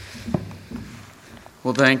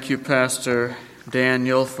Well, thank you, Pastor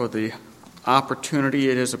Daniel, for the opportunity.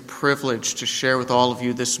 It is a privilege to share with all of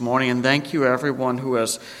you this morning. And thank you, everyone who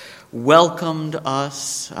has welcomed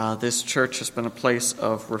us. This church has been a place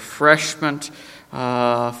of refreshment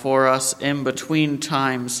for us in between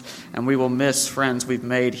times. And we will miss friends we've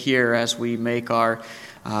made here as we make our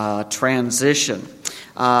transition.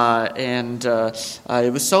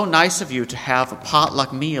 It was so nice of you to have a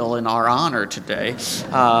potluck meal in our honor today,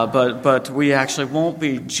 but we actually won't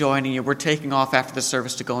be joining you. We're taking off after the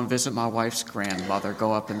service to go and visit my wife's grandmother,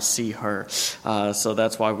 go up and see her, so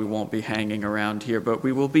that's why we won't be hanging around here, but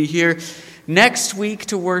we will be here next week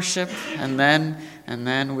to worship, and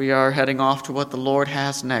then we are heading off to what the Lord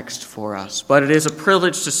has next for us. But it is a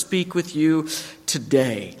privilege to speak with you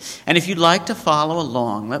today. And if you'd like to follow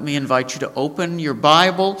along, let me invite you to open your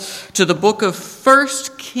Bible to the book of 1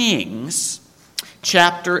 Kings,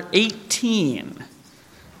 chapter 18.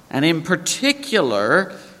 And in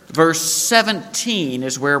particular, verse 17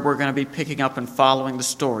 is where we're going to be picking up and following the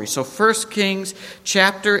story. So 1 Kings,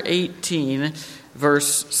 chapter 18,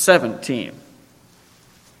 verse 17.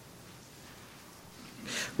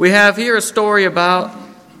 We have here a story about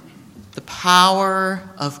the power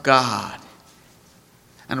of God.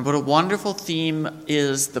 And what a wonderful theme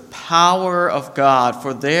is the power of God,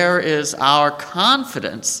 for there is our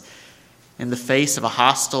confidence in the face of a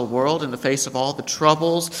hostile world, in the face of all the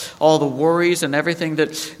troubles, all the worries, and everything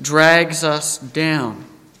that drags us down.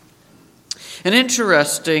 An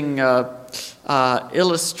interesting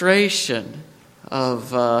illustration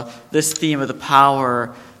of this theme of the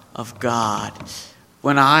power of God.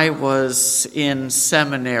 When I was in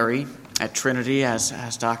seminary at Trinity,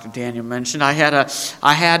 as Dr. Daniel mentioned, I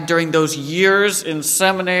had during those years in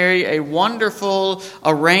seminary a wonderful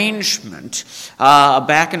arrangement, a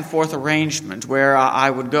back and forth arrangement, where I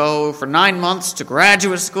would go for 9 months to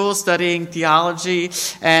graduate school studying theology,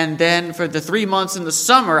 and then for the 3 months in the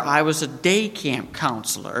summer, I was a day camp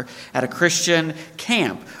counselor at a Christian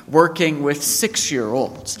camp, working with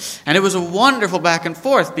 6-year-olds. And it was a wonderful back and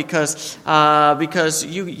forth because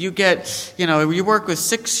you get, you work with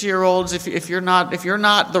 6-year-olds. If you're not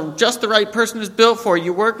just the right person who's built for you,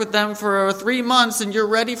 you work with them for 3 months and you're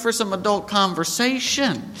ready for some adult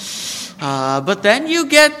conversation. But then you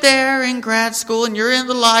get there in grad school and you're in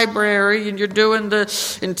the library and you're doing the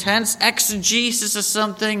intense exegesis of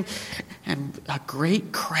something, and a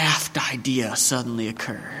great craft idea suddenly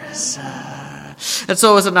occurs. And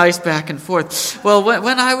so it was a nice back and forth. Well,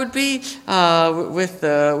 when I would be with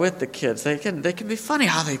the kids, they can be funny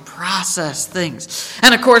how they process things.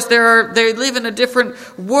 And of course, they live in a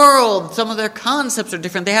different world. Some of their concepts are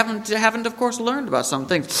different. They haven't of course learned about some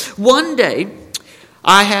things. One day,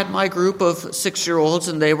 I had my group of 6-year-olds,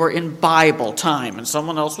 and they were in Bible time, and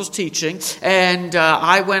someone else was teaching, and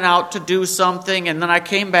I went out to do something, and then I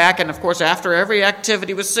came back, and of course, after every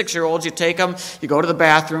activity with 6-year-olds, you take them, you go to the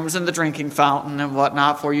bathrooms and the drinking fountain and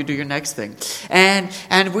whatnot before you do your next thing.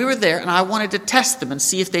 And we were there, and I wanted to test them and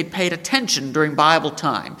see if they'd paid attention during Bible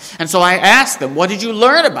time. And so I asked them, what did you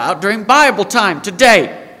learn about during Bible time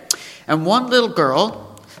today? And one little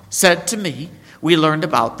girl said to me, we learned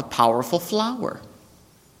about the powerful flower.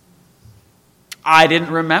 I didn't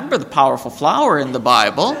remember the powerful flower in the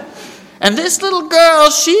Bible. And this little girl,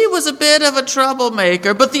 she was a bit of a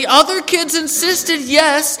troublemaker, but the other kids insisted,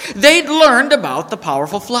 yes, they'd learned about the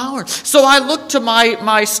powerful flower. So I looked to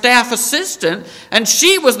my staff assistant, and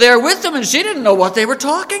she was there with them, and she didn't know what they were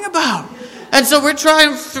talking about. And so we're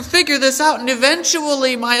trying to figure this out, and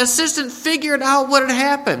eventually my assistant figured out what had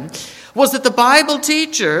happened. Was that the Bible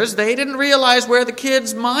teachers, they didn't realize where the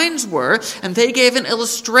kids' minds were, and they gave an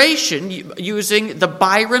illustration using the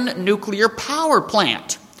Byron nuclear power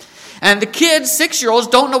plant. And the kids, 6-year-olds,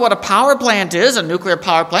 don't know what a power plant is, a nuclear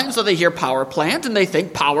power plant, and so they hear power plant and they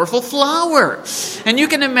think powerful flower. And you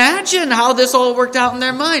can imagine how this all worked out in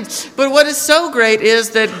their minds. But what is so great is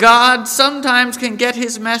that God sometimes can get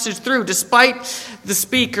his message through despite the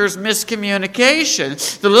speaker's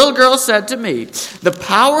miscommunication. The little girl said to me, the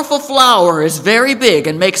powerful flower is very big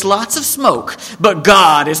and makes lots of smoke, but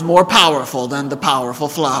God is more powerful than the powerful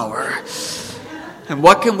flower. And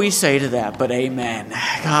what can we say to that but amen?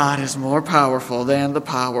 God is more powerful than the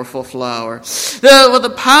powerful flower.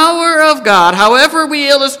 The power of God, however we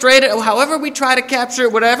illustrate it, however we try to capture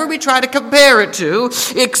it, whatever we try to compare it to,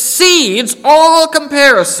 exceeds all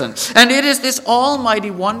comparison. And it is this almighty,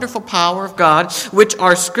 wonderful power of God which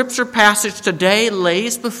our scripture passage today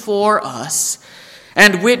lays before us,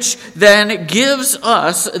 and which then gives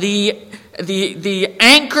us the the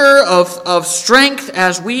anchor of strength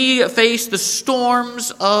as we face the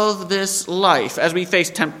storms of this life, as we face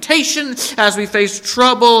temptation, as we face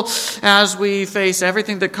trouble, as we face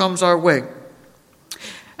everything that comes our way.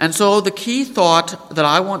 And so the key thought that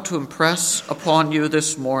I want to impress upon you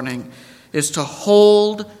this morning is to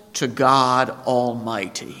hold to God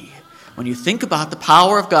Almighty. When you think about the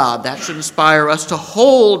power of God, that should inspire us to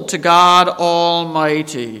hold to God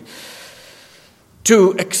Almighty,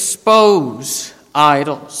 to expose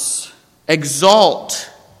idols,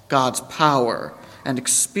 exalt God's power, and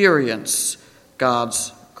experience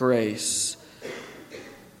God's grace.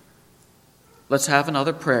 Let's have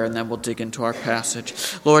another prayer and then we'll dig into our passage.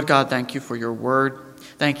 Lord God, thank you for your word.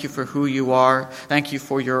 Thank you for who you are. Thank you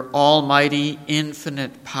for your almighty,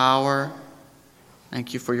 infinite power.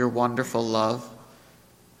 Thank you for your wonderful love.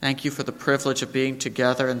 Thank you for the privilege of being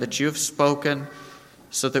together and that you've spoken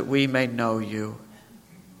so that we may know you.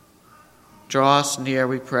 Draw us near,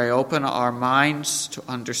 we pray. Open our minds to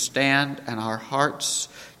understand and our hearts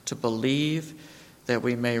to believe, that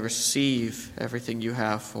we may receive everything you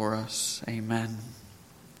have for us. Amen.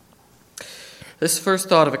 This first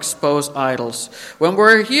thought of expose idols. When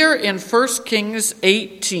we're here in 1 Kings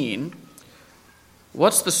 18,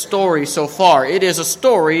 what's the story so far? It is a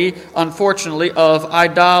story, unfortunately, of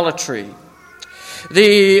idolatry.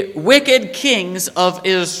 The wicked kings of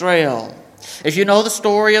Israel. If you know the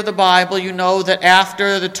story of the Bible, you know that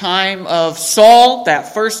after the time of Saul,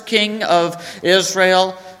 that first king of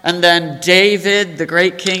Israel, and then David, the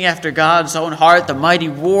great king after God's own heart, the mighty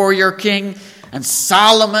warrior king, and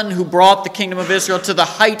Solomon, who brought the kingdom of Israel to the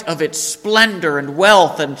height of its splendor and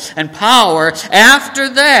wealth and power. After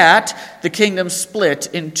that, the kingdom split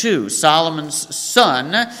in two. Solomon's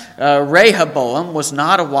son, Rehoboam, was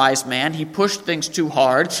not a wise man. He pushed things too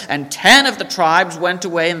hard, and 10 of the tribes went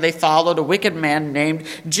away, and they followed a wicked man named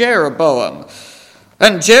Jeroboam.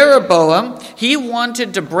 And Jeroboam, he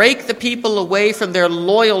wanted to break the people away from their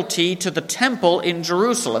loyalty to the temple in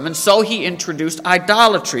Jerusalem. And so he introduced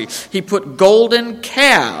idolatry. He put golden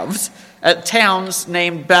calves at towns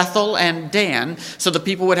named Bethel and Dan, so the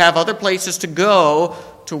people would have other places to go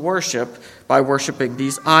to worship by worshiping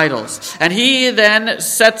these idols. And he then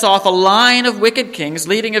sets off a line of wicked kings,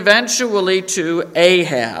 leading eventually to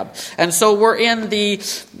Ahab. And so we're in the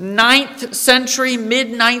 9th century,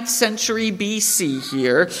 mid-9th century BC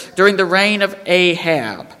here, during the reign of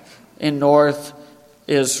Ahab in North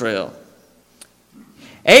Israel.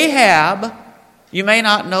 Ahab, you may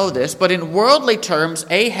not know this, but in worldly terms,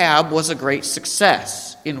 Ahab was a great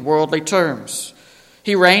success in worldly terms.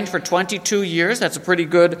 He reigned for 22 years. That's a pretty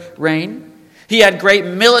good reign. He had great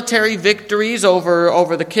military victories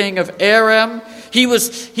over the king of Aram. He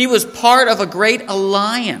was part of a great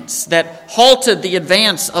alliance that halted the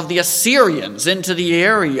advance of the Assyrians into the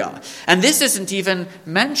area. And this isn't even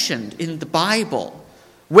mentioned in the Bible.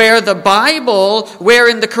 Where in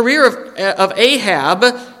the career of Ahab,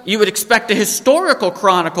 you would expect a historical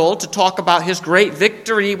chronicle to talk about his great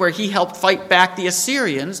victory where he helped fight back the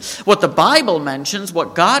Assyrians. What the Bible mentions,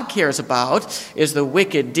 what God cares about, is the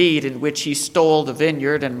wicked deed in which he stole the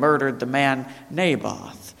vineyard and murdered the man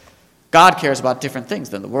Naboth. God cares about different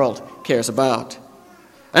things than the world cares about.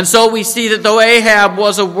 And so we see that though Ahab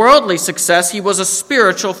was a worldly success, he was a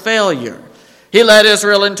spiritual failure. He led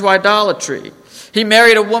Israel into idolatry. He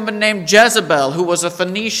married a woman named Jezebel, who was a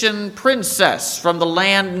Phoenician princess from the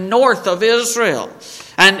land north of Israel.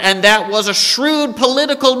 And that was a shrewd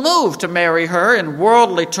political move to marry her in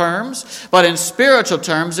worldly terms, but in spiritual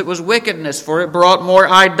terms it was wickedness, for it brought more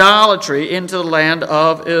idolatry into the land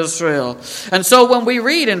of Israel. And so when we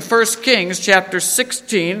read in 1 Kings chapter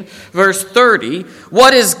 16, verse 30,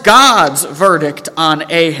 what is God's verdict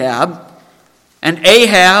on Ahab? And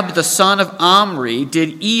Ahab, the son of Omri,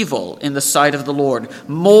 did evil in the sight of the Lord,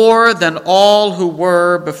 more than all who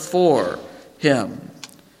were before him.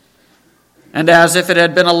 And as if it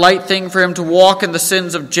had been a light thing for him to walk in the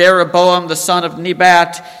sins of Jeroboam, the son of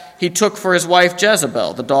Nebat, he took for his wife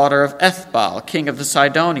Jezebel, the daughter of Ethbaal, king of the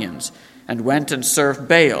Sidonians, and went and served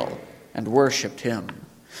Baal and worshipped him.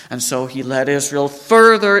 And so he led Israel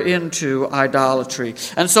further into idolatry.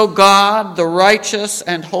 And so God, the righteous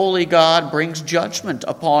and holy God, brings judgment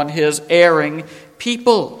upon his erring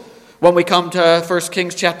people. When we come to 1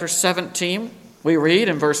 Kings chapter 17, we read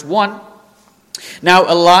in verse 1, Now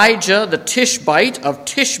Elijah the Tishbite of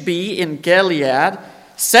Tishbe in Gilead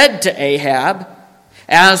said to Ahab,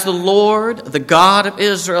 As the Lord, the God of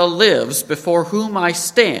Israel, lives, before whom I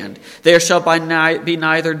stand, there shall be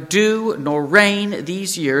neither dew nor rain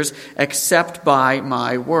these years, except by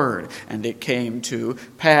my word. And it came to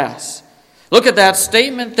pass. Look at that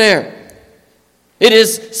statement there. It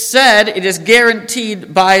is said, it is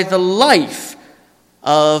guaranteed by the life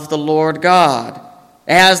of the Lord God,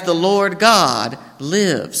 as the Lord God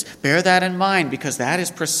lives. Bear that in mind, because that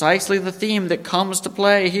is precisely the theme that comes to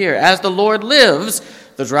play here. As the Lord lives,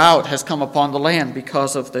 the drought has come upon the land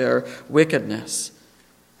because of their wickedness.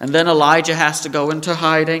 And then Elijah has to go into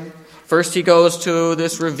hiding. First he goes to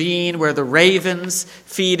this ravine where the ravens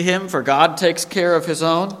feed him, for God takes care of his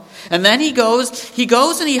own. And then he goes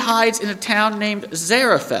and he hides in a town named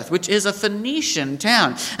Zarephath, which is a Phoenician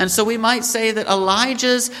town. And so we might say that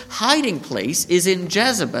Elijah's hiding place is in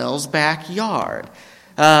Jezebel's backyard.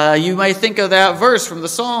 You may think of that verse from the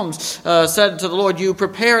Psalms, said to the Lord, "You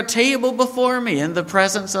prepare a table before me in the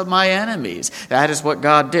presence of my enemies." That is what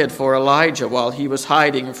God did for Elijah while he was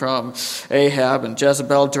hiding from Ahab and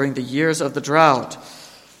Jezebel during the years of the drought.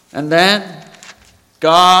 And then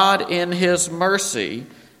God, in his mercy,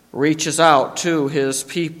 reaches out to his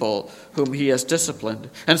people whom he has disciplined.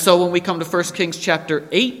 And so when we come to 1 Kings chapter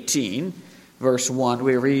 18, verse 1,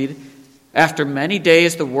 we read, "After many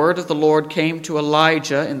days the word of the Lord came to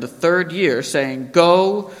Elijah in the 3rd year, saying,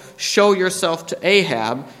 'Go, show yourself to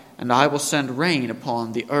Ahab, and I will send rain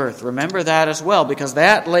upon the earth.'" Remember that as well, because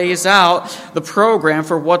that lays out the program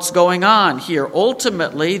for what's going on here.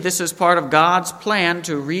 Ultimately, this is part of God's plan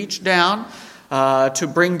to reach down, to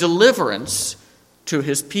bring deliverance to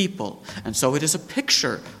his people. And so it is a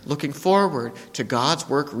picture looking forward to God's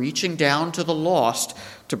work reaching down to the lost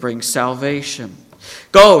to bring salvation.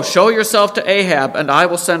 "Go, show yourself to Ahab, and I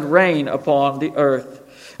will send rain upon the earth."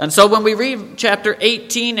 And so when we read chapter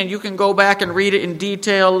 18, and you can go back and read it in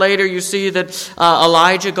detail later, you see that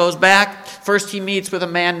Elijah goes back. First he meets with a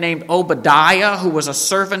man named Obadiah, who was a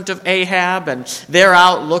servant of Ahab, and they're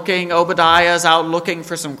out looking. Obadiah's out looking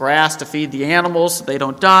for some grass to feed the animals so they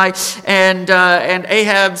don't die. And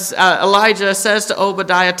Elijah says to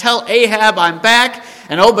Obadiah, "Tell Ahab I'm back."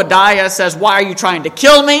 And Obadiah says, "Why are you trying to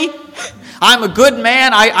kill me? I'm a good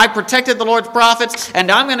man. I protected the Lord's prophets,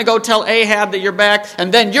 and I'm going to go tell Ahab that you're back,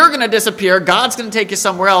 and then you're going to disappear. God's going to take you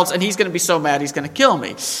somewhere else, and he's going to be so mad he's going to kill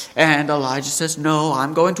me." And Elijah says, "No,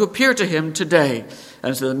 I'm going to appear to him today."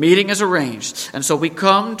 And so the meeting is arranged. And so we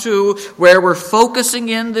come to where we're focusing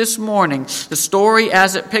in this morning, the story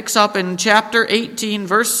as it picks up in chapter 18,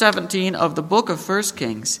 verse 17 of the book of 1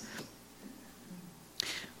 Kings.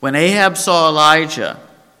 When Ahab saw Elijah,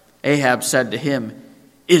 Ahab said to him,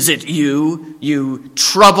 "Is it you, you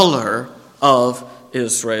troubler of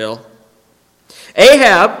Israel?"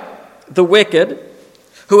 Ahab, the wicked,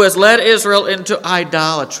 who has led Israel into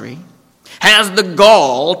idolatry, has the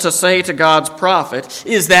gall to say to God's prophet,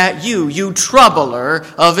 "Is that you, you troubler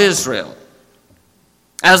of Israel?"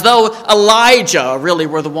 As though Elijah really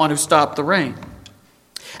were the one who stopped the rain.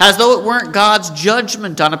 As though it weren't God's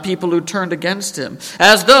judgment on a people who turned against him.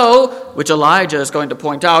 As though, which Elijah is going to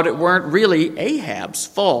point out, it weren't really Ahab's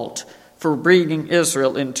fault for bringing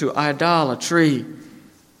Israel into idolatry.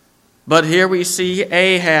 But here we see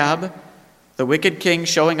Ahab, the wicked king,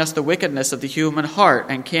 showing us the wickedness of the human heart.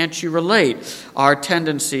 And can't you relate? Our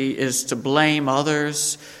tendency is to blame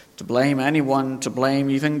others, to blame anyone, to blame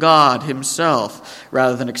even God himself,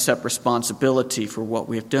 rather than accept responsibility for what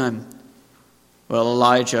we have done. Well,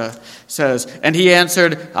 Elijah says, "And he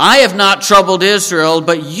answered, 'I have not troubled Israel,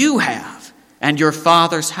 but you have, and your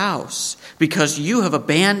father's house, because you have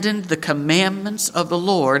abandoned the commandments of the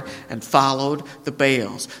Lord and followed the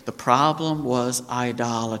Baals.'" The problem was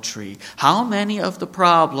idolatry. How many of the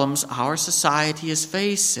problems our society is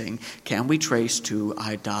facing can we trace to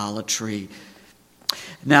idolatry?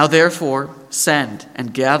 "Now therefore send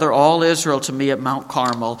and gather all Israel to me at Mount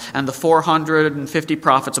Carmel, and the 450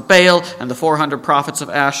 prophets of Baal and the 400 prophets of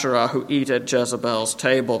Asherah who eat at Jezebel's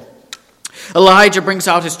table." Elijah brings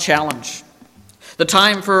out his challenge. The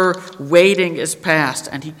time for waiting is past,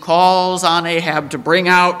 and he calls on Ahab to bring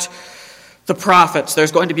out the prophets.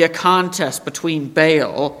 There's going to be a contest between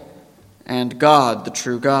Baal and God, the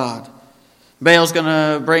true God. Baal's going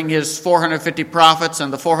to bring his 450 prophets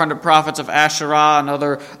and the 400 prophets of Asherah,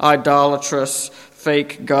 another idolatrous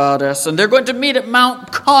fake goddess. And they're going to meet at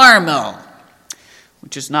Mount Carmel,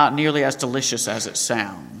 which is not nearly as delicious as it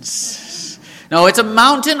sounds. No, it's a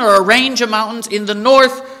mountain or a range of mountains in the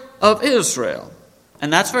north of Israel.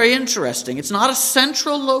 And that's very interesting. It's not a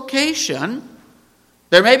central location.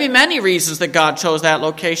 There may be many reasons that God chose that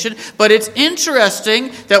location, but it's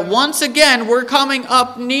interesting that once again we're coming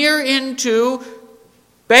up near into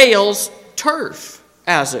Baal's turf,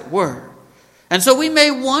 as it were. And so we may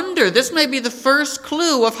wonder, this may be the first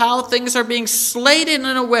clue of how things are being slated in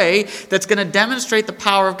a way that's going to demonstrate the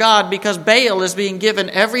power of God, because Baal is being given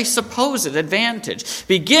every supposed advantage,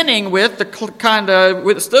 beginning with the kind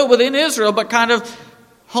of, still within Israel, but kind of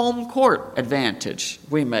home court advantage,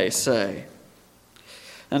 we may say.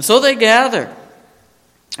 And so they gather.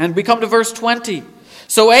 And we come to verse 20.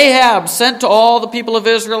 So Ahab sent to all the people of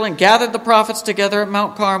Israel and gathered the prophets together at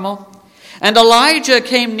Mount Carmel. And Elijah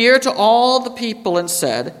came near to all the people and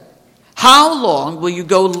said, "How long will you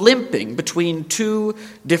go limping between two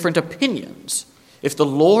different opinions? If the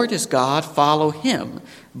Lord is God, follow him.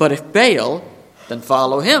 But if Baal, then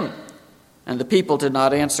follow him." And the people did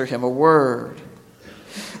not answer him a word.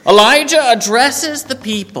 Elijah addresses the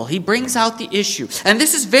people. He brings out the issue. And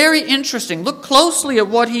this is very interesting. Look closely at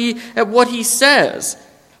what he says.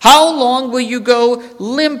 How long will you go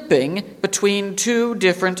limping between two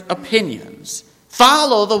different opinions?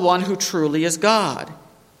 Follow the one who truly is God.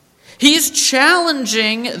 He's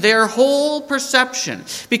challenging their whole perception.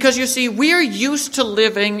 Because you see, we're used to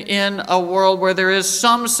living in a world where there is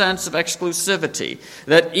some sense of exclusivity.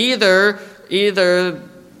 That either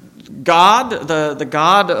God, the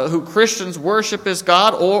God who Christians worship is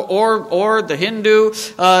God, or the Hindu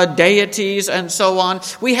deities and so on.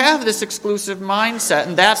 We have this exclusive mindset,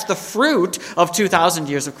 and that's the fruit of 2,000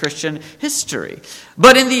 years of Christian history.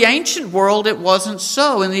 But in the ancient world, it wasn't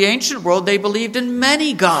so. In the ancient world, they believed in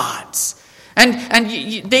many gods. And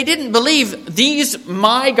they didn't believe these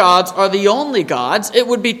my gods are the only gods. It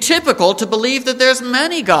would be typical to believe that there's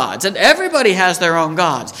many gods, and everybody has their own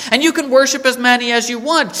gods. And you can worship as many as you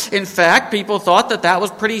want. In fact, people thought that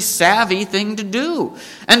was a pretty savvy thing to do.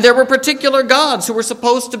 And there were particular gods who were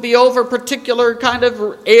supposed to be over particular kind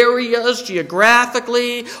of areas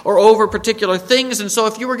geographically, or over particular things. And so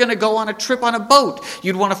if you were going to go on a trip on a boat,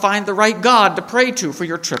 you'd want to find the right God to pray to for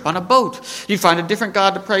your trip on a boat. You'd find a different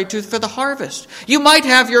God to pray to for the harvest. You might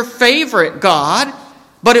have your favorite God,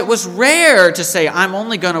 but it was rare to say, I'm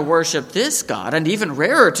only going to worship this God, and even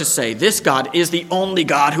rarer to say, this God is the only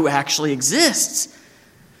God who actually exists.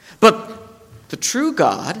 But the true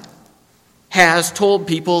God has told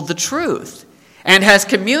people the truth and has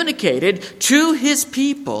communicated to his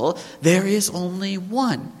people there is only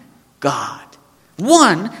one God,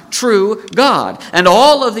 one true God, and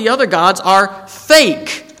all of the other gods are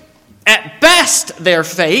fake. At best, they're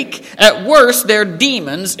fake. At worst, they're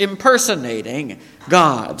demons impersonating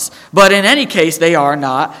gods. But in any case, they are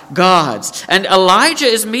not gods. And Elijah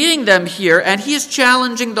is meeting them here, and he is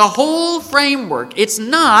challenging the whole framework. It's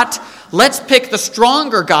not, let's pick the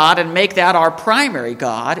stronger God and make that our primary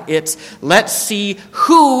God. It's, let's see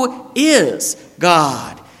who is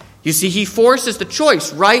God. You see, he forces the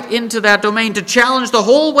choice right into that domain to challenge the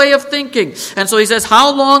whole way of thinking. And so he says,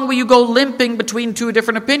 how long will you go limping between two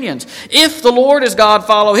different opinions? If the Lord is God,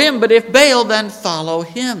 follow him. But if Baal, then follow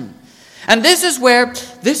him. And this is where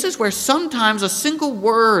sometimes a single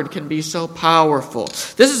word can be so powerful.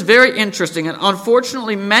 This is very interesting. And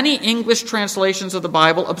unfortunately, many English translations of the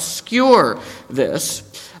Bible obscure this.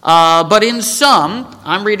 But in some,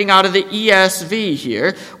 I'm reading out of the ESV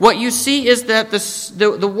here, what you see is that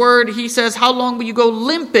the word, he says, how long will you go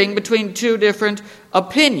limping between two different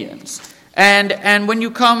opinions? And when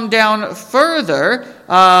you come down further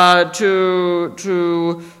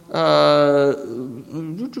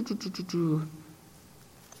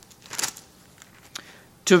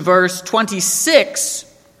to verse 26,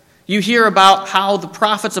 you hear about how the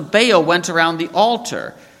prophets of Baal went around the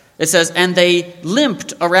altar. It says, and they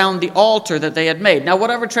limped around the altar that they had made. Now,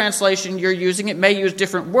 whatever translation you're using, it may use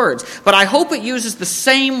different words. But I hope it uses the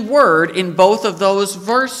same word in both of those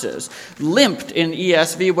verses. Limped in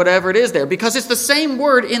ESV, whatever it is there. Because it's the same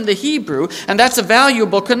word in the Hebrew, and that's a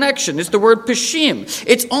valuable connection. It's the word peshim.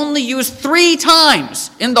 It's only used 3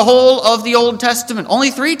 times in the whole of the Old Testament.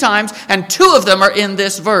 Only 3 times, and 2 of them are in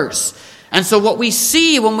this verse. And so what we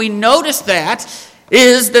see when we notice that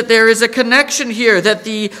is that there is a connection here, that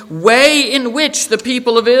the way in which the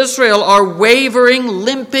people of Israel are wavering,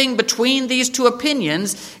 limping between these two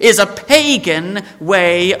opinions is a pagan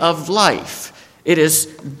way of life. It is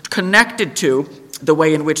connected to the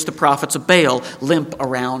way in which the prophets of Baal limp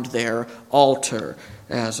around their altar,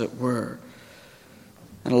 as it were.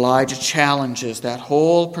 And Elijah challenges that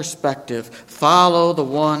whole perspective. Follow the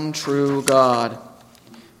one true God.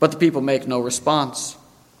 But the people make no response.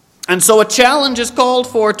 And so a challenge is called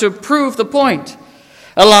for to prove the point.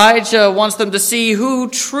 Elijah wants them to see who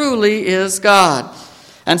truly is God.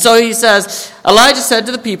 And so he says, Elijah said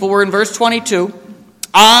to the people, we're in verse 22,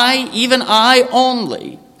 even I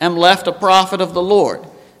only, am left a prophet of the Lord,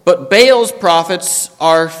 but Baal's prophets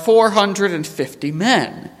are 450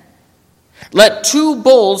 men. Let 2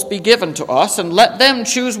 bulls be given to us, and let them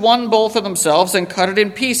choose 1 bull for themselves, and cut it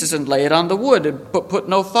in pieces, and lay it on the wood, and put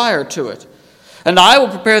no fire to it. And I will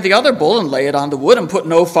prepare the other bull, and lay it on the wood, and put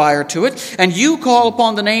no fire to it. And you call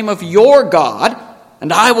upon the name of your God,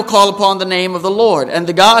 and I will call upon the name of the Lord. And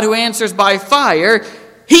the God who answers by fire,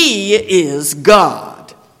 he is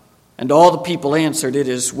God. And all the people answered, it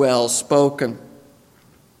is well spoken.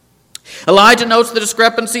 Elijah notes the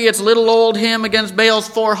discrepancy. It's little old him against Baal's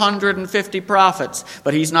 450 prophets.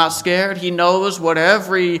 But he's not scared. He knows what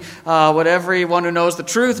everyone who knows the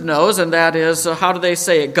truth knows, and that is, how do they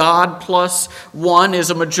say it? God plus 1 is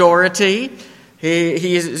a majority.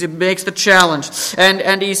 He makes the challenge.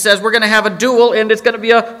 And he says, we're going to have a duel, and it's going to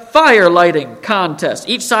be a fire lighting contest.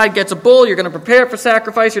 Each side gets a bull. You're going to prepare for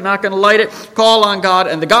sacrifice. You're not going to light it. Call on God.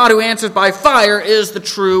 And the God who answers by fire is the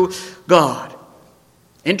true God.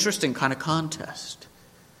 Interesting kind of contest.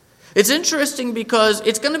 It's interesting because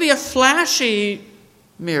it's going to be a flashy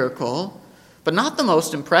miracle, but not the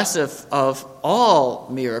most impressive of all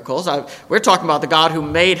miracles. We're talking about the God who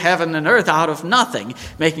made heaven and earth out of nothing,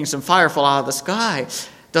 making some fire fall out of the sky.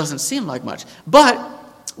 Doesn't seem like much. But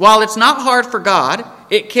while it's not hard for God,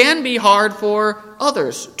 it can be hard for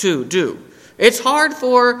others to do. It's hard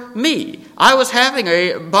for me. I was having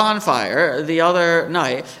a bonfire the other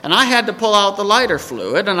night, and I had to pull out the lighter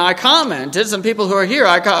fluid, and I commented. Some people who are here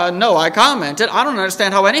I commented, I don't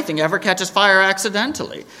understand how anything ever catches fire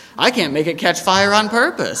accidentally. I can't make it catch fire on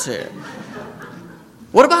purpose here.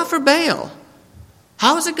 What about for Baal?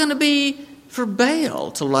 How is it going to be for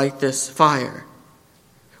Baal to light this fire?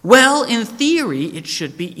 Well, in theory, it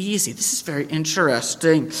should be easy. This is very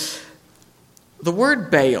interesting. The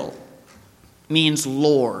word Baal means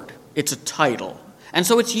Lord. It's a title. And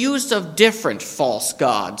so it's used of different false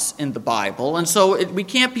gods in the Bible. And so we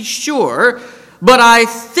can't be sure, but I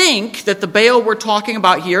think that the Baal we're talking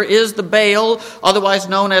about here is the Baal, otherwise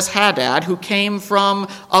known as Hadad, who came from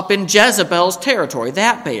up in Jezebel's territory,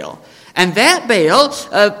 that Baal. And that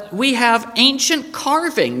Baal, we have ancient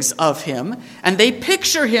carvings of him, and they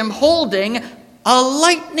picture him holding a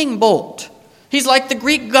lightning bolt. He's like the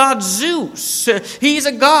Greek god Zeus. He's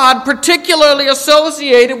a god particularly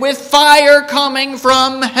associated with fire coming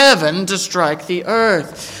from heaven to strike the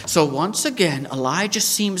earth. So once again, Elijah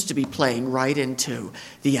seems to be playing right into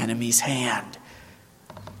the enemy's hand.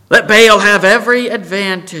 Let Baal have every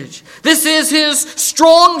advantage. This is his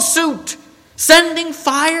strong suit. Sending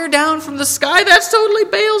fire down from the sky, that's totally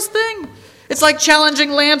Baal's thing. It's like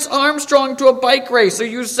challenging Lance Armstrong to a bike race, or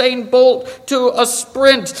Usain Bolt to a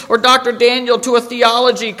sprint, or Dr. Daniel to a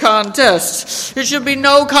theology contest. It should be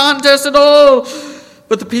no contest at all.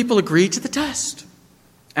 But the people agree to the test.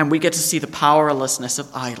 And we get to see the powerlessness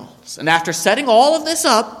of idols. And after setting all of this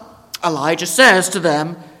up, Elijah says to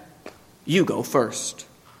them, you go first.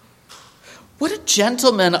 What a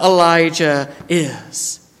gentleman Elijah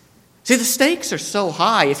is. See, the stakes are so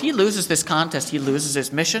high. If he loses this contest, he loses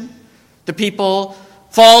his mission. The people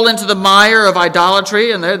fall into the mire of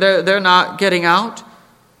idolatry, and they're not getting out.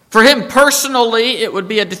 For him personally, it would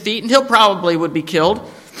be a defeat, and he'll probably would be killed.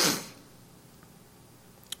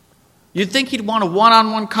 You'd think he'd want a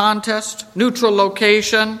one-on-one contest, neutral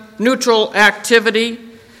location, neutral activity.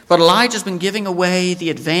 But Elijah's been giving away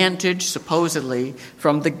the advantage, supposedly,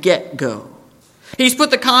 from the get-go. He's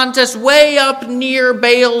put the contest way up near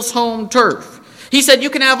Baal's home turf. He said, you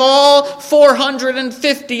can have all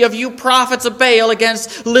 450 of you prophets of Baal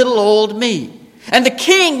against little old me. And the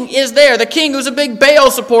king is there. The king, who's a big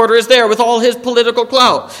Baal supporter, is there with all his political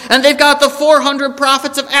clout. And they've got the 400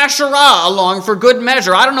 prophets of Asherah along for good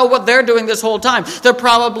measure. I don't know what they're doing this whole time. They're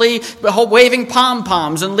probably waving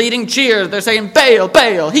pom-poms and leading cheers. They're saying, Baal,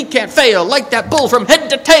 Baal, he can't fail. Like that bull from head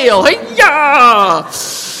to tail. Hey-yah!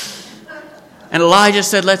 And Elijah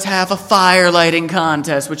said, let's have a fire lighting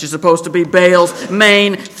contest, which is supposed to be Baal's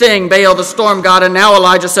main thing, Baal the storm god. And now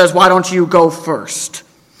Elijah says, why don't you go first?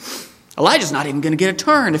 Elijah's not even going to get a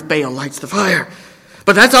turn if Baal lights the fire.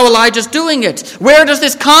 But that's how Elijah's doing it. Where does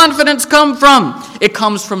this confidence come from? It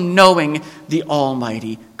comes from knowing the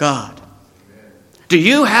Almighty God. Do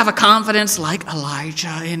you have a confidence like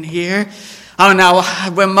Elijah in here? Oh, now,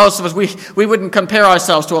 when most of us, we wouldn't compare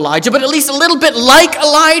ourselves to Elijah, but at least a little bit like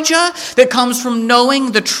Elijah that comes from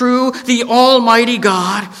knowing the true, the Almighty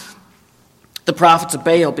God. The prophets of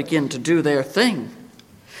Baal begin to do their thing.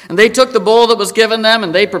 And they took the bull that was given them,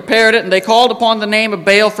 and they prepared it, and they called upon the name of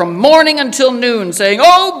Baal from morning until noon, saying,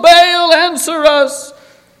 "Oh, Baal, answer us!"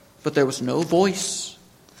 But there was no voice,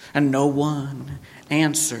 and no one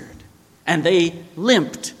answered. And they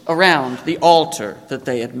limped around the altar that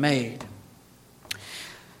they had made.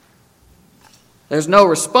 There's no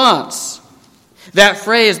response. That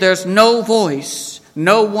phrase, there's no voice,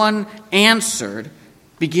 no one answered,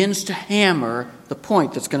 begins to hammer the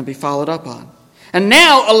point that's going to be followed up on. And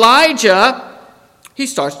now Elijah, he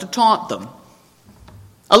starts to taunt them.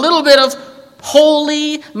 A little bit of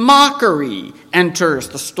holy mockery enters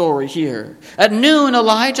the story here. At noon,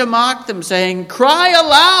 Elijah mocked them, saying, "Cry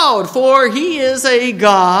aloud, for he is a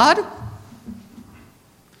god."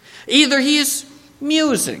 Either he is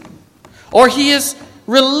musing, or he is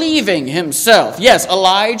relieving himself. Yes,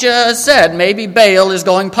 Elijah said maybe Baal is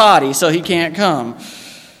going potty, so he can't come.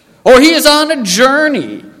 Or he is on a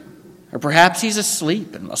journey. Or perhaps he's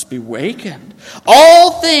asleep and must be wakened.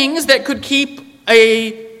 All things that could keep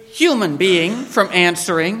a human being from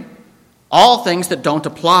answering, all things that don't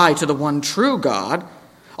apply to the one true God,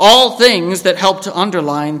 all things that help to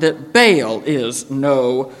underline that Baal is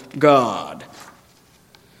no God.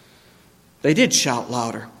 They did shout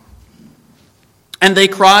louder. And they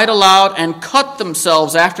cried aloud and cut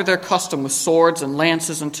themselves after their custom with swords and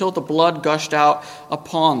lances until the blood gushed out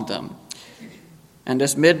upon them. And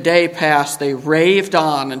as midday passed, they raved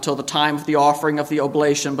on until the time of the offering of the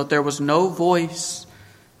oblation, but there was no voice.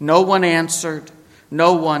 No one answered.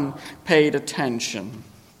 No one paid attention.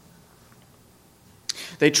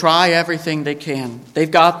 They try everything they can. They've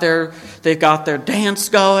got their dance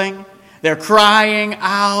going. They're crying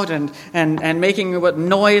out and making what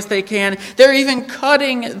noise they can. They're even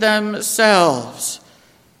cutting themselves.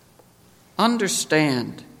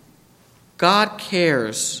 Understand, God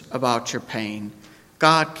cares about your pain.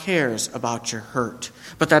 God cares about your hurt.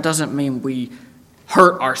 But that doesn't mean we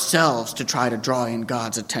hurt ourselves to try to draw in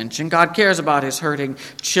God's attention. God cares about his hurting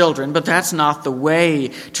children, but that's not the way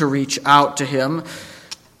to reach out to him.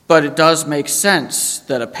 But it does make sense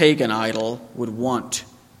that a pagan idol would want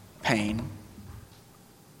pain.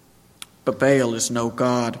 But Baal is no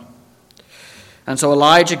God. And so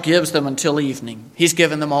Elijah gives them until evening. He's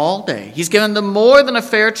given them all day. He's given them more than a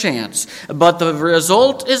fair chance. But the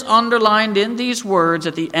result is underlined in these words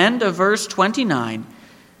at the end of verse 29.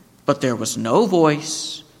 But there was no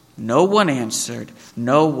voice, no one answered,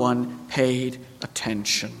 no one paid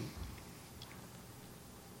attention.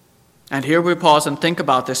 And here we pause and think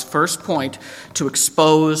about this first point to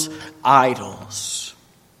expose idols.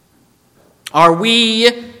 Are we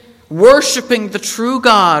worshiping the true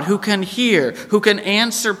God who can hear, who can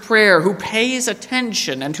answer prayer, who pays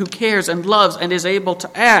attention and who cares and loves and is able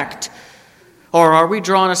to act? Or are we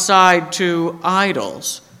drawn aside to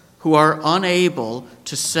idols who are unable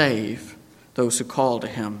to save those who call to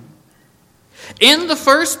him? In the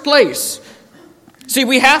first place, see,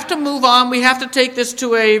 we have to move on. We have to take this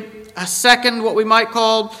to a second, what we might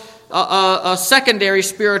call a secondary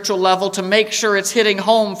spiritual level to make sure it's hitting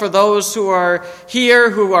home for those who are here,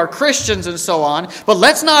 who are Christians and so on. But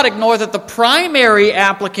let's not ignore that the primary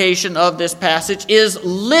application of this passage is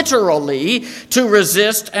literally to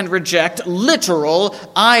resist and reject literal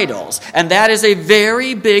idols. And that is a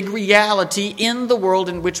very big reality in the world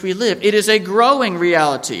in which we live. It is a growing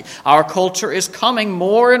reality. Our culture is coming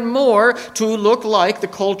more and more to look like the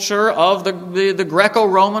culture of the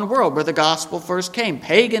Greco-Roman world where the gospel first came.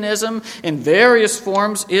 Paganism in various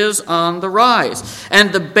forms is on the rise.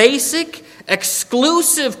 And the basic,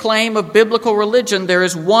 exclusive claim of biblical religion, there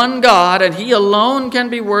is one God and he alone can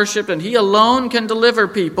be worshipped and he alone can deliver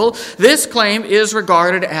people, this claim is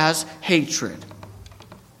regarded as hatred.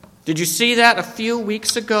 Did you see that a few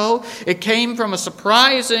weeks ago? It came from a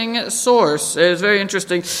surprising source. It was very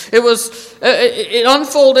interesting. It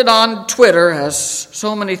unfolded on Twitter, as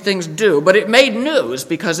so many things do, but it made news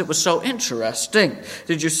because it was so interesting.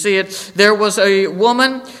 Did you see it? There was a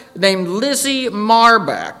woman named Lizzie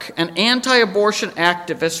Marbach, an anti-abortion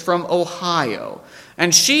activist from Ohio,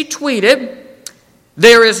 and she tweeted,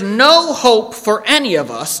 "There is no hope for any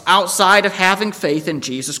of us outside of having faith in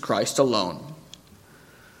Jesus Christ alone."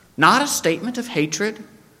 Not a statement of hatred,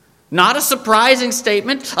 not a surprising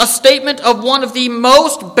statement, a statement of one of the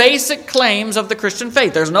most basic claims of the Christian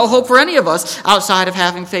faith. There's no hope for any of us outside of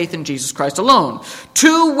having faith in Jesus Christ alone.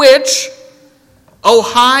 To which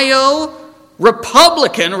Ohio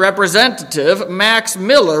Republican Representative Max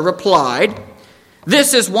Miller replied,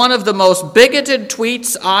 "This is one of the most bigoted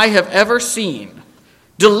tweets I have ever seen.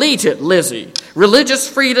 Delete it, Lizzie. Religious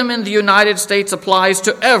freedom in the United States applies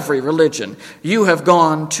to every religion. You have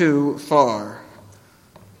gone too far."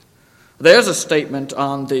 There's a statement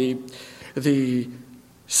on the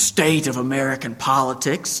state of American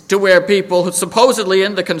politics to where people supposedly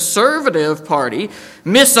in the conservative party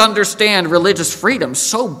misunderstand religious freedom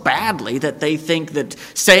so badly that they think that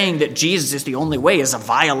saying that Jesus is the only way is a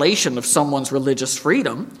violation of someone's religious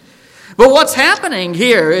freedom. But what's happening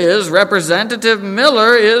here is Representative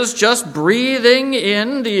Miller is just breathing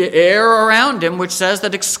in the air around him, which says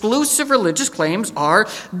that exclusive religious claims are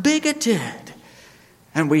bigoted.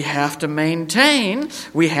 And we have to maintain,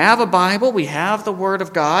 we have a Bible, we have the Word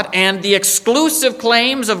of God, and the exclusive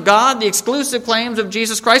claims of God, the exclusive claims of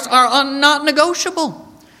Jesus Christ are not negotiable.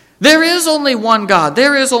 There is only one God.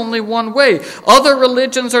 There is only one way. Other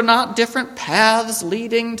religions are not different paths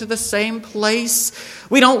leading to the same place.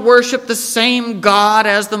 We don't worship the same God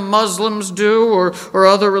as the Muslims do or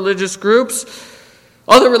other religious groups.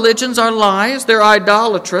 Other religions are lies, they're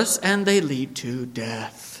idolatrous, and they lead to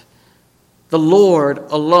death. The Lord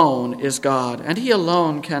alone is God, and He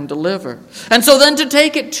alone can deliver. And so then to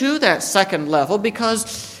take it to that second level,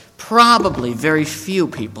 because probably very few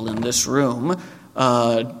people in this room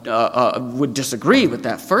would disagree with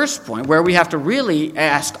that first point, where we have to really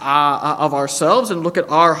ask of ourselves and look at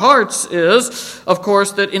our hearts is, of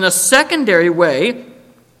course, that in a secondary way,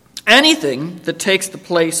 anything that takes the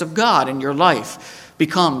place of God in your life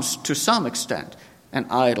becomes, to some extent, an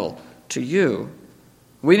idol to you.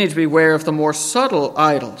 We need to be aware of the more subtle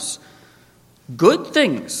idols. Good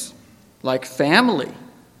things like family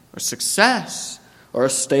or success or a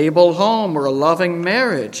stable home or a loving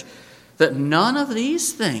marriage, that none of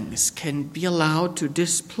these things can be allowed to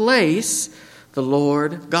displace the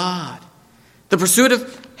Lord God. The pursuit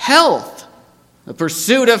of health, the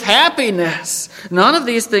pursuit of happiness, none of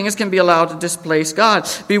these things can be allowed to displace God.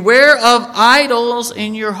 Beware of idols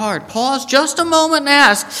in your heart. Pause just a moment and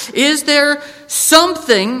ask, is there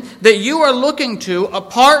something that you are looking to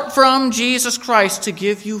apart from Jesus Christ to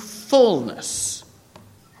give you fullness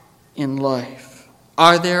in life?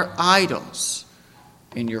 Are there idols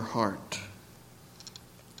in your heart?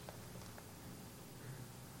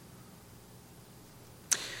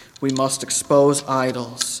 We must expose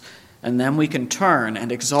idols, and then we can turn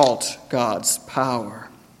and exalt God's power.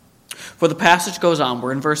 For the passage goes on.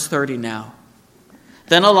 We're in verse 30 now.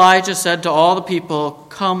 Then Elijah said to all the people,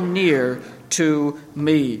 "Come near to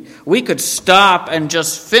me." We could stop and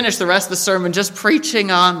just finish the rest of the sermon just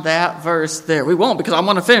preaching on that verse there. We won't, because I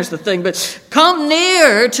want to finish the thing, but come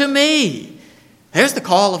near to me. There's the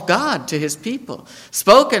call of God to His people,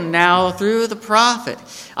 spoken now through the prophet.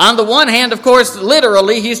 On the one hand, of course,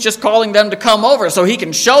 literally, He's just calling them to come over so He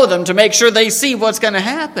can show them to make sure they see what's going to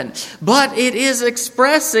happen. But it is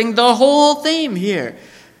expressing the whole theme here.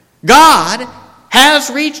 God has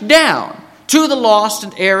reached down to the lost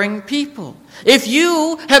and erring people. If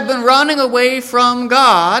you have been running away from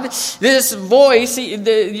God, this voice,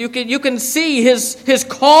 you can see His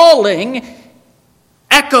calling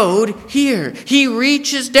echoed here. He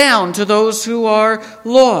reaches down to those who are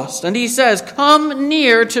lost, and He says, "Come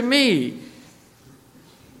near to me."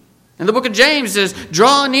 And the book of James says,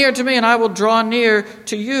 "Draw near to me, and I will draw near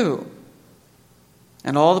to you."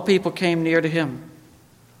 And all the people came near to Him.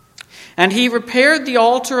 And He repaired the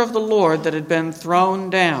altar of the Lord that had been thrown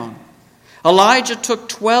down. Elijah took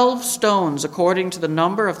 12 stones according to the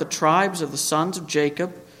number of the tribes of the sons of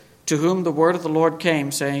Jacob, to whom the word of the Lord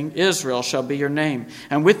came, saying, "Israel shall be your name."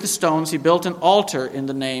 And with the stones he built an altar in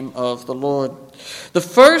the name of the Lord. The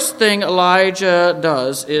first thing Elijah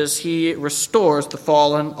does is he restores the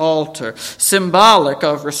fallen altar, symbolic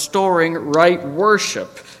of restoring right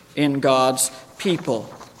worship in God's people.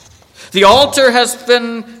 The altar has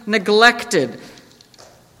been neglected,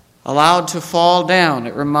 allowed to fall down.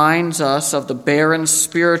 It reminds us of the barren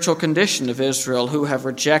spiritual condition of Israel, who have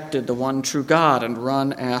rejected the one true God and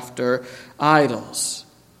run after idols.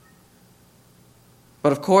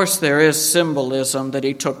 But of course there is symbolism that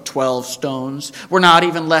He took 12 stones. We're not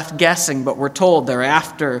even left guessing, but we're told they're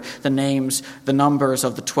after the numbers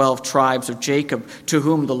of the 12 tribes of Jacob, to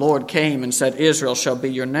whom the Lord came and said, "Israel shall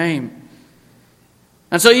be your name."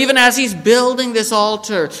 And so even as He's building this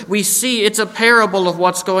altar, we see it's a parable of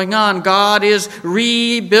what's going on. God is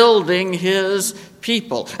rebuilding His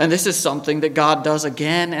people. And this is something that God does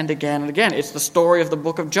again and again and again. It's the story of the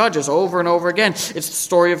book of Judges over and over again. It's the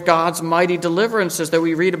story of God's mighty deliverances that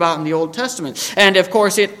we read about in the Old Testament. And of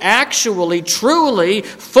course, it actually, truly,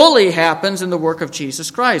 fully happens in the work of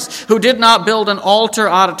Jesus Christ, who did not build an altar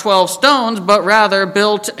out of 12 stones, but rather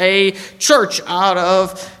built a church out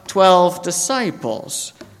of 12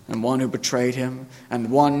 disciples, and one who betrayed Him,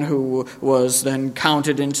 and one who was then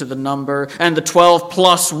counted into the number, and the 12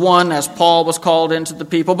 plus 1 as Paul was called into the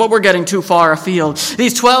people. But we're getting too far afield.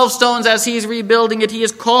 These 12 stones, as He's rebuilding it, He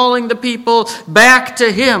is calling the people back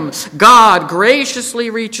to Him. God graciously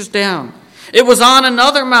reaches down. It was on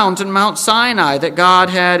another mountain, Mount Sinai, that God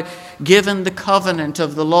had given the covenant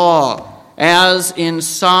of the law. As in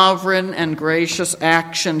sovereign and gracious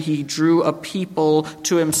action, he drew a people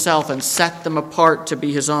to himself and set them apart to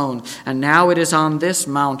be his own. And now it is on this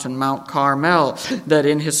mountain, Mount Carmel, that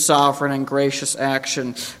in his sovereign and gracious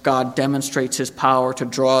action, God demonstrates his power to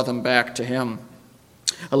draw them back to him.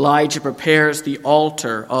 Elijah prepares the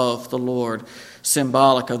altar of the Lord,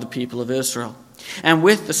 symbolic of the people of Israel. And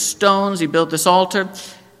with the stones, he built this altar.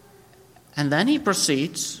 And then he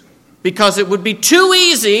proceeds, because it would be too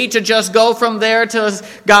easy to just go from there to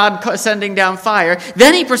God sending down fire.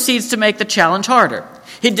 Then he proceeds to make the challenge harder.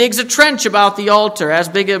 He digs a trench about the altar as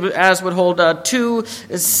big as would hold 2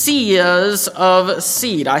 seahs of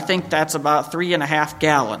seed. I think that's about 3.5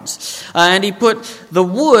 gallons. And he put the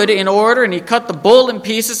wood in order, and he cut the bull in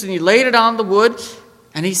pieces, and he laid it on the wood.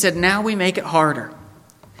 And he said, now we make it harder.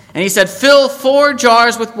 And he said, fill 4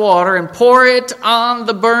 jars with water and pour it on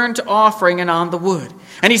the burnt offering and on the wood.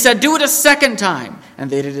 And he said, do it a second time. And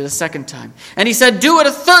they did it a second time. And he said, do it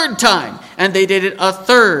a third time. And they did it a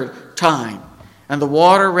third time. And the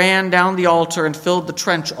water ran down the altar and filled the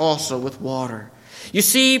trench also with water. You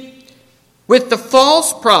see, with the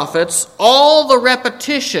false prophets, all the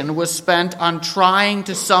repetition was spent on trying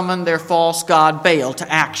to summon their false god Baal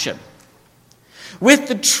to action. With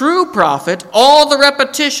the true prophet, all the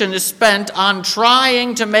repetition is spent on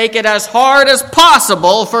trying to make it as hard as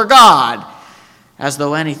possible for God, as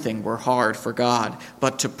though anything were hard for God,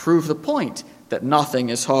 but to prove the point that nothing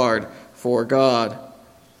is hard for God.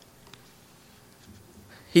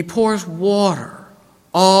 He pours water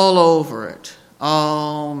all over it.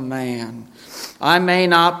 Oh, man. I may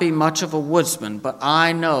not be much of a woodsman, but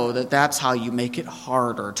I know that that's how you make it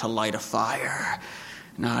harder to light a fire,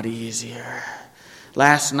 not easier.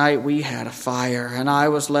 Last night we had a fire, and I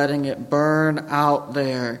was letting it burn out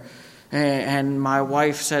there. And my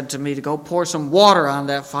wife said to me to go pour some water on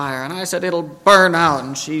that fire. And I said, it'll burn out.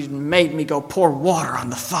 And she made me go pour water on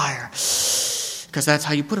the fire. Because that's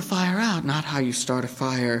how you put a fire out, not how you start a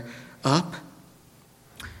fire up.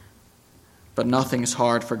 But nothing is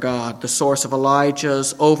hard for God. The source of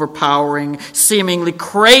Elijah's overpowering, seemingly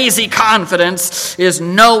crazy confidence is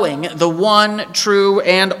knowing the one true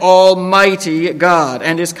and almighty God.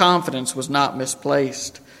 And his confidence was not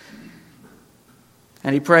misplaced.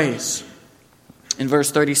 And he prays. In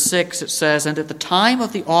verse 36 it says, and at the time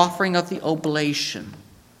of the offering of the oblation,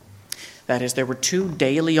 that is, there were 2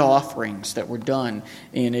 daily offerings that were done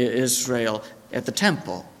in Israel at the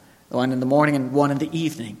temple, one in the morning and one in the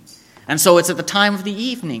evening. And so it's at the time of the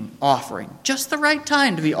evening offering, just the right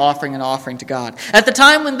time to be offering an offering to God. At the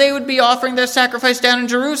time when they would be offering their sacrifice down in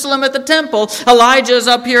Jerusalem at the temple, Elijah is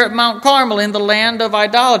up here at Mount Carmel in the land of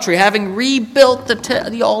idolatry, having rebuilt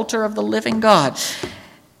the altar of the living God.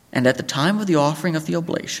 And at the time of the offering of the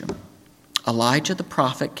oblation, Elijah the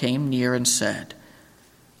prophet came near and said,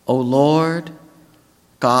 O Lord,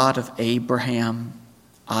 God of Abraham,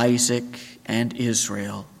 Isaac, and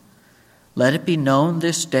Israel, let it be known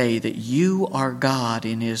this day that you are God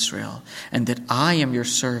in Israel, and that I am your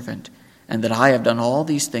servant, and that I have done all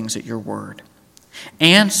these things at your word.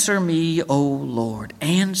 Answer me, O Lord,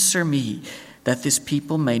 answer me, that this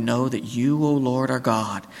people may know that you, O Lord, are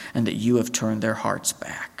God, and that you have turned their hearts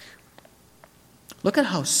back. Look at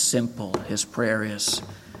how simple his prayer is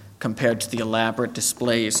compared to the elaborate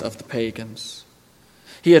displays of the pagans.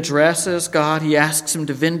 He addresses God, he asks him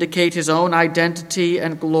to vindicate his own identity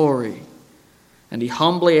and glory. And he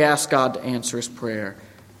humbly asks God to answer his prayer,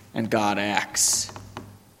 and God acts.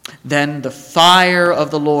 Then the fire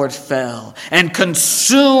of the Lord fell and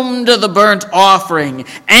consumed the burnt offering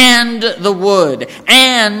and the wood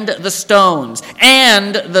and the stones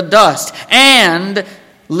and the dust and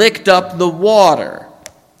licked up the water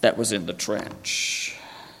that was in the trench.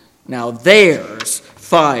 Now there's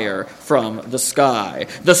fire from the sky.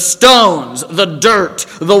 The stones, the dirt,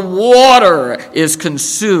 the water is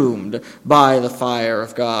consumed by the fire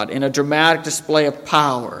of God in a dramatic display of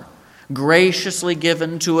power, graciously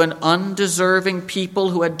given to an undeserving people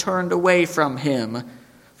who had turned away from him.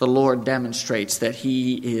 The Lord demonstrates that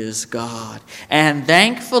he is God. And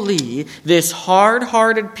thankfully, this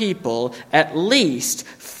hard-hearted people at least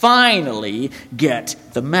finally get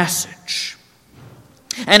the message.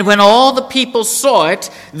 And when all the people saw it,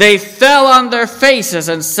 they fell on their faces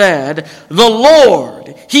and said, the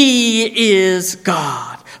Lord, he is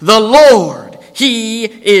God. The Lord, he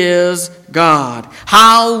is God.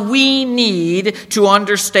 How we need to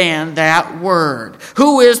understand that word.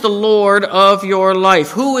 Who is the Lord of your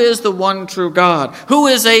life? Who is the one true God? Who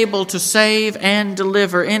is able to save and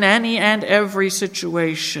deliver in any and every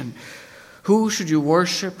situation? Who should you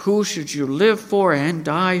worship? Who should you live for and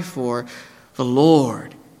die for? The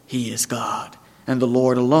Lord, he is God, and the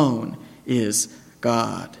Lord alone is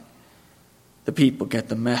God. The people get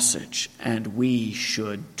the message, and we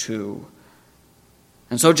should too.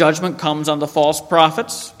 And so judgment comes on the false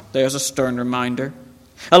prophets. There's a stern reminder.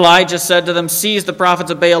 Elijah said to them, "Seize the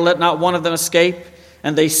prophets of Baal, let not one of them escape."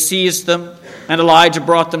 And they seized them, and Elijah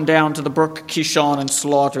brought them down to the brook Kishon and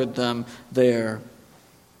slaughtered them there.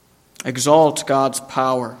 Exalt God's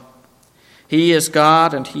power. He is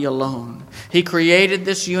God and He alone. He created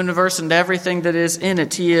this universe and everything that is in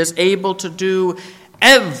it. He is able to do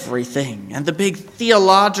everything. And the big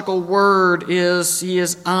theological word is He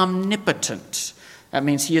is omnipotent. That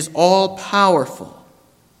means He is all-powerful.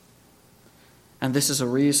 And this is a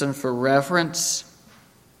reason for reverence.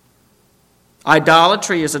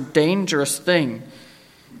 Idolatry is a dangerous thing.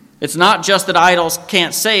 It's not just that idols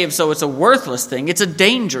can't save, so it's a worthless thing. It's a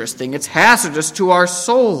dangerous thing. It's hazardous to our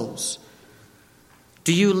souls.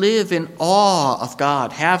 Do you live in awe of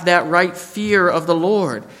God? Have that right fear of the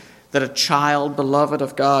Lord that a child beloved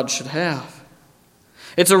of God should have?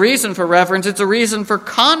 It's a reason for reverence. It's a reason for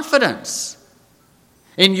confidence.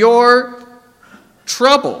 In your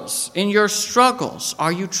troubles, in your struggles,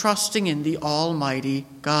 are you trusting in the Almighty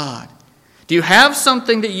God? Do you have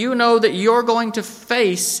something that you know that you're going to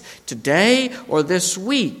face today or this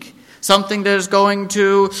week? Something that is going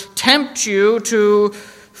to tempt you to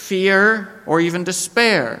fear or even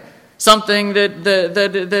despair? Something that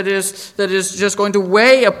is just going to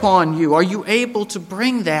weigh upon you? Are you able to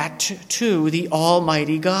bring that to the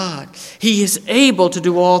Almighty God? He is able to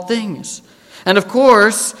do all things. And of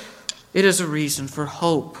course, it is a reason for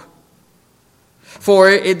hope.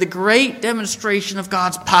 For the great demonstration of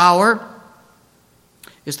God's power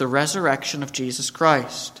is the resurrection of Jesus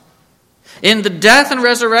Christ. In the death and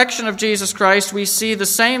resurrection of Jesus Christ, we see the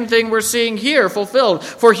same thing we're seeing here fulfilled.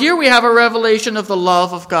 For here we have a revelation of the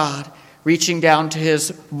love of God, reaching down to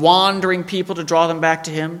His wandering people to draw them back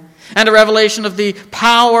to Him, and a revelation of the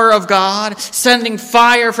power of God, sending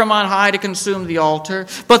fire from on high to consume the altar.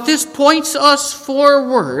 But this points us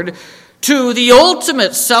forward to the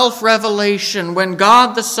ultimate self-revelation when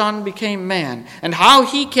God the Son became man, and how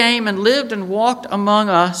He came and lived and walked among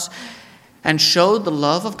us and showed the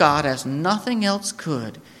love of God as nothing else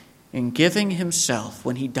could in giving Himself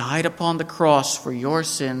when He died upon the cross for your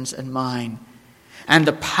sins and mine. And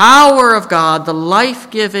the power of God, the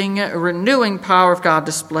life-giving, renewing power of God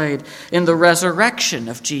displayed in the resurrection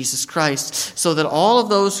of Jesus Christ, so that all of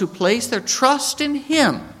those who place their trust in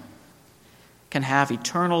Him can have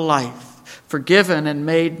eternal life, forgiven and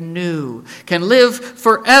made new, can live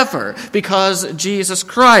forever because Jesus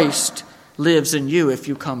Christ lives in you if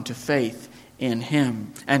you come to faith in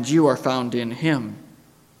Him and you are found in Him.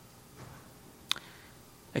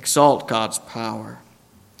 Exalt God's power.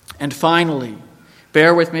 And finally,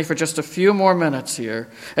 bear with me for just a few more minutes here.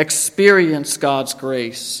 Experience God's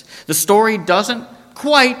grace. The story doesn't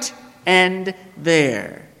quite end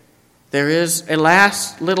there. There is a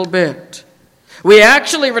last little bit. We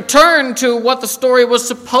actually return to what the story was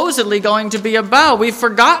supposedly going to be about. We've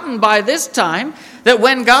forgotten by this time that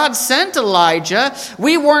when God sent Elijah,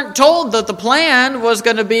 we weren't told that the plan was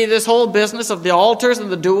going to be this whole business of the altars and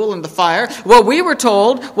the duel and the fire. What we were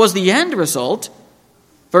told was the end result.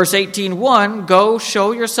 Verse 18:1, "Go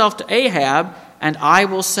show yourself to Ahab, and I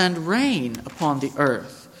will send rain upon the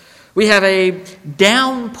earth." We have a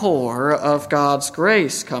downpour of God's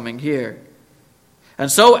grace coming here.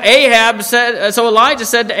 And so Elijah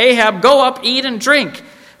said to Ahab, "Go up, eat and drink,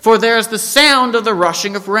 for there's the sound of the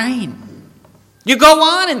rushing of rain." You go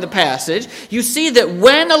on in the passage, you see that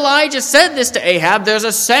when Elijah said this to Ahab, there's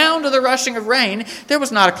a sound of the rushing of rain. There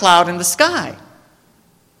was not a cloud in the sky.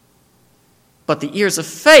 But the ears of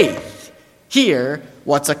faith hear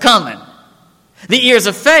what's a-coming. The ears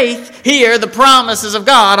of faith hear the promises of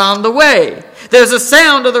God on the way. There's a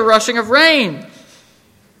sound of the rushing of rain.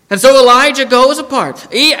 And so Elijah goes apart.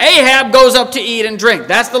 Ahab goes up to eat and drink.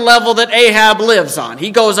 That's the level that Ahab lives on.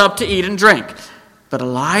 He goes up to eat and drink. But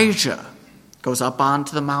Elijah goes up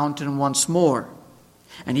onto the mountain once more.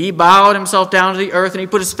 And he bowed himself down to the earth, and he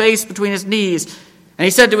put his face between his knees. And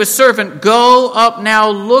he said to his servant, "Go up now,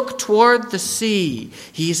 look toward the sea."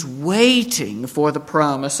 He's waiting for the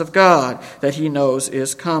promise of God that he knows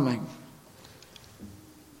is coming.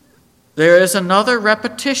 There is another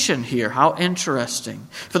repetition here. How interesting.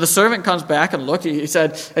 For the servant comes back and looked. He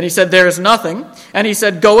said, "There is nothing." And he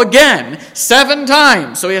said, "Go again." 7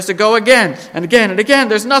 times. So he has to go again and again and again.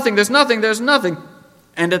 There's nothing, there's nothing, there's nothing.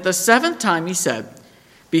 And at the 7th time he said,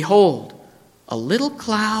 "Behold, a little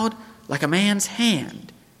cloud like a man's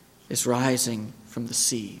hand is rising from the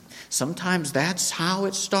sea." Sometimes that's how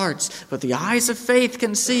it starts. But the eyes of faith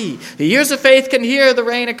can see. The ears of faith can hear the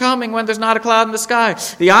rain a-coming when there's not a cloud in the sky.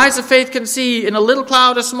 The eyes of faith can see in a little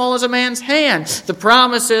cloud as small as a man's hand the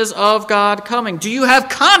promises of God coming. Do you have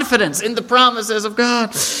confidence in the promises of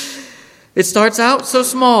God? It starts out so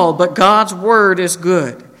small, but God's word is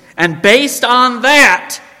good. And based on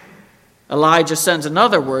that, Elijah sends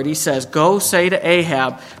another word. He says, go say to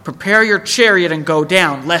Ahab, prepare your chariot and go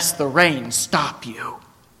down, lest the rain stop you.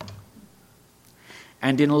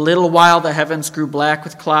 And in a little while the heavens grew black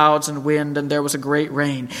with clouds and wind, and there was a great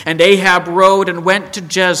rain. And Ahab rode and went to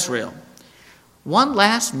Jezreel. One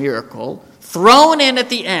last miracle, thrown in at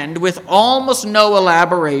the end with almost no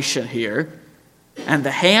elaboration here. And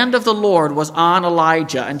the hand of the Lord was on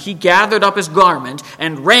Elijah, and he gathered up his garment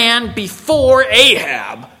and ran before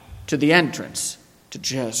Ahab to the entrance to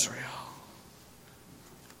Jezreel.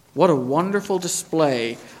 What a wonderful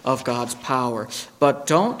display of God's power. But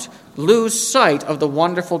don't lose sight of the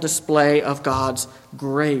wonderful display of God's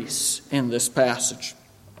grace in this passage.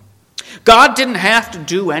 God didn't have to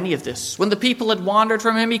do any of this. When the people had wandered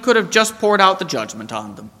from him, he could have just poured out the judgment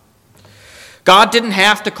on them. God didn't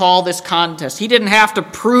have to call this contest. He didn't have to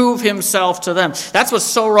prove himself to them. That's what's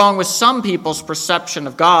so wrong with some people's perception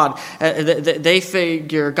of God. They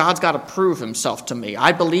figure, God's got to prove himself to me.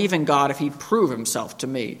 I believe in God if he'd prove himself to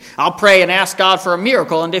me. I'll pray and ask God for a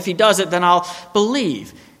miracle, and if he does it, then I'll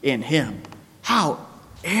believe in him. How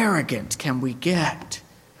arrogant can we get?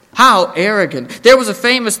 How arrogant. There was a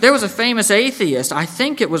famous atheist, I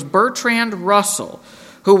think it was Bertrand Russell,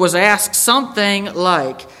 who was asked something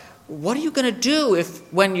like, what are you going to do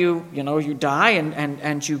if when you die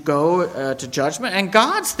and you go to judgment and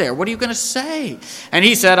God's there? What are you going to say? And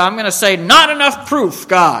he said, I'm going to say, not enough proof,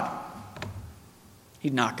 God.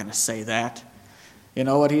 He's not going to say that. You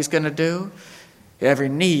know what he's going to do? Every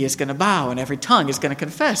knee is going to bow and every tongue is going to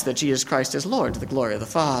confess that Jesus Christ is Lord to the glory of the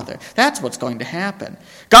Father. That's what's going to happen.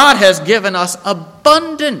 God has given us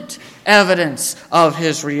abundant evidence of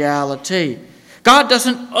his reality. God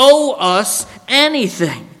doesn't owe us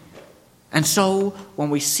anything. And so, when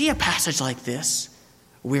we see a passage like this,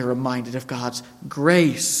 we're reminded of God's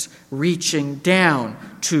grace reaching down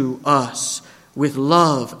to us with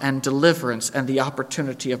love and deliverance and the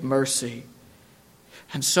opportunity of mercy.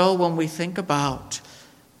 And so, when we think about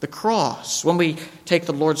the cross, when we take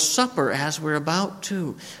the Lord's Supper as we're about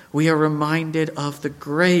to, we are reminded of the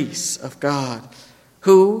grace of God,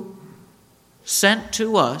 who sent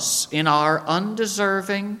to us in our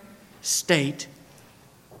undeserving state,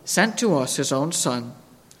 sent to us his own Son,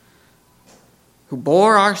 who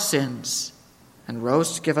bore our sins and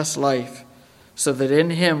rose to give us life, so that in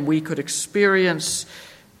him we could experience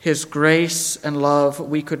his grace and love.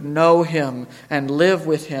 We could know him and live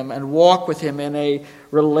with him and walk with him in a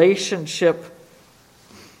relationship,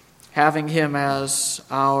 having him as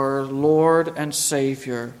our Lord and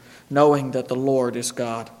Savior, knowing that the Lord is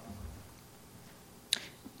God.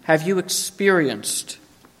 Have you experienced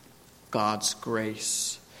God's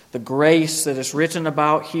grace? The grace that is written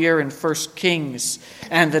about here in 1 Kings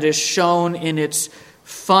and that is shown in its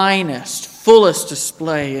finest, fullest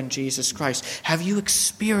display in Jesus Christ. Have you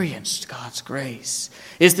experienced God's grace?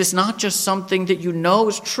 Is this not just something that you know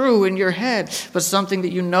is true in your head, but something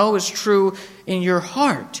that you know is true in your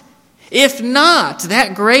heart? If not,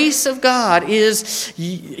 that grace of God is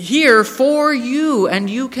here for you, and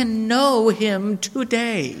you can know him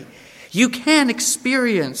today. You can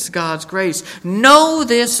experience God's grace. Know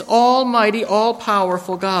this almighty,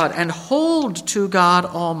 all-powerful God, and hold to God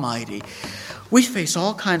Almighty. We face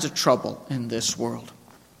all kinds of trouble in this world.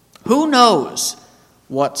 Who knows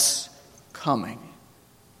what's coming?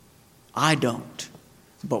 I don't.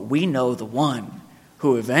 But we know the one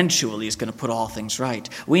who eventually is going to put all things right.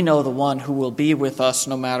 We know the one who will be with us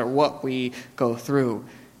no matter what we go through,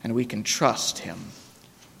 and we can trust him.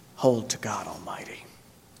 Hold to God Almighty.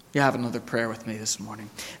 You have another prayer with me this morning.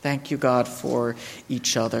 Thank you, God, for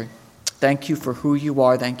each other. Thank you for who you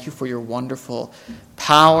are. Thank you for your wonderful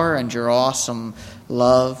power and your awesome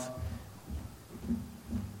love.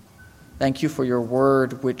 Thank you for your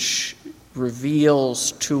word, which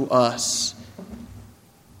reveals to us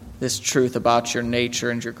this truth about your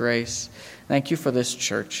nature and your grace. Thank you for this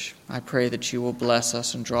church. I pray that you will bless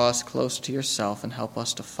us and draw us close to yourself and help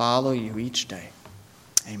us to follow you each day.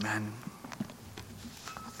 Amen.